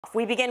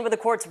We begin with the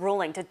court's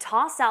ruling to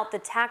toss out the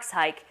tax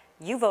hike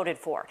you voted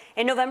for.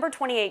 In November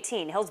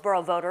 2018,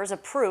 Hillsborough voters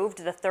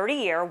approved the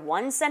 30-year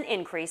 1-cent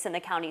increase in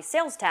the county's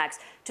sales tax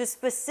to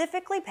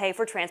specifically pay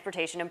for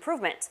transportation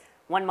improvements.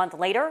 1 month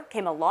later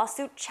came a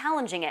lawsuit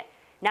challenging it.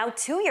 Now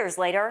 2 years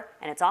later,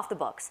 and it's off the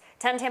books.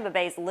 10 Tampa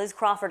Bay's Liz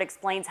Crawford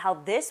explains how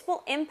this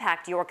will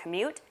impact your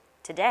commute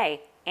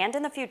today and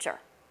in the future.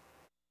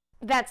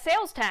 That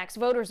sales tax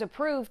voters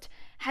approved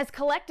has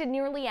collected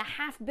nearly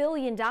 $500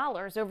 million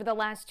over the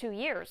last 2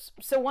 years.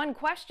 So one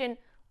question,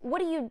 what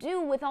do you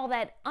do with all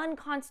that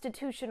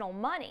unconstitutional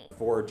money?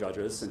 4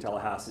 judges in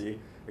Tallahassee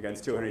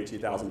against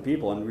 282,000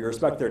 people, and we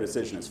respect their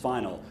decision as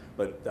final,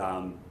 but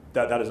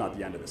that is not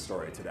the end of the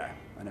story today.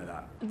 I know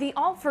that. The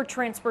All for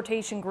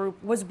Transportation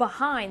group was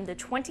behind the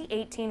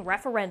 2018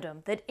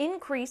 referendum that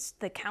increased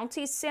the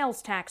county's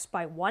sales tax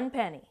by 1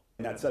 penny.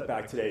 And that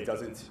setback today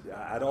doesn't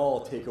at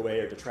all take away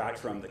or detract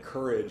from the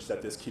courage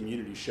that this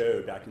community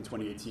showed back in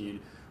 2018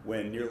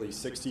 when nearly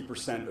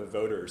 60% of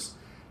voters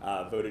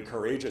voted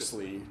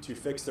courageously to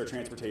fix their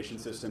transportation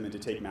system and to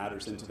take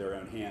matters into their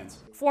own hands.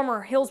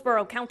 Former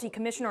Hillsborough County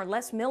Commissioner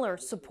Les Miller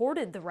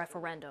supported the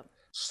referendum.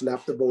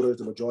 Slapped the voters,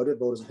 the majority of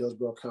voters in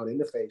Hillsborough County, in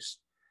the face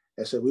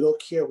and said, we don't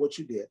care what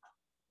you did.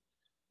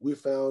 We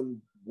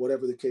found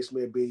whatever the case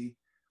may be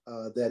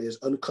that is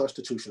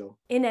unconstitutional.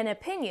 In an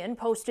opinion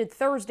posted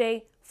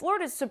Thursday,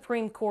 Florida's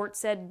Supreme Court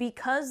said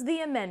because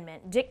the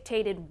amendment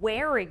dictated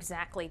where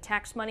exactly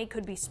tax money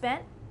could be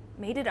spent,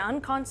 made it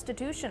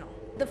unconstitutional.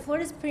 The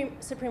Florida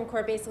Supreme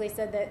Court basically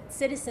said that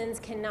citizens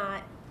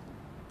cannot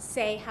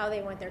say how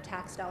they want their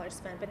tax dollars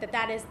spent, but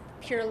that is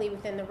purely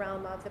within the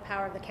realm of the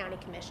power of the county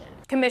commission.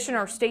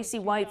 Commissioner Stacy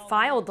White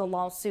filed the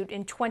lawsuit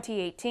in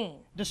 2018.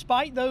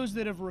 Despite those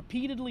that have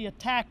repeatedly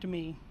attacked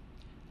me,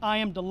 I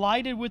am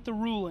delighted with the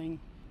ruling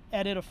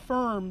as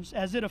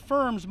it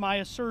affirms my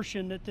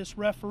assertion that this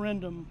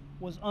referendum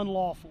was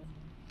unlawful.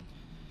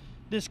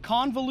 This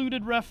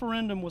convoluted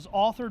referendum was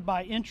authored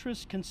by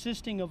interests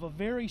consisting of a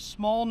very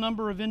small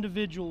number of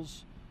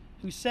individuals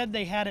who said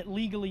they had it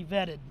legally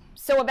vetted.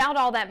 So about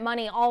all that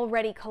money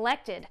already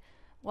collected,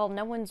 well,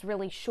 no one's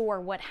really sure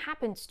what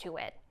happens to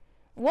it.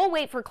 We'll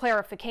wait for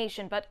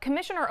clarification, but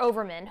Commissioner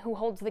Overman, who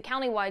holds the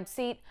countywide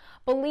seat,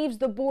 believes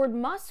the board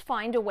must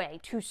find a way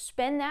to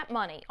spend that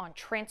money on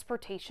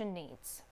transportation needs.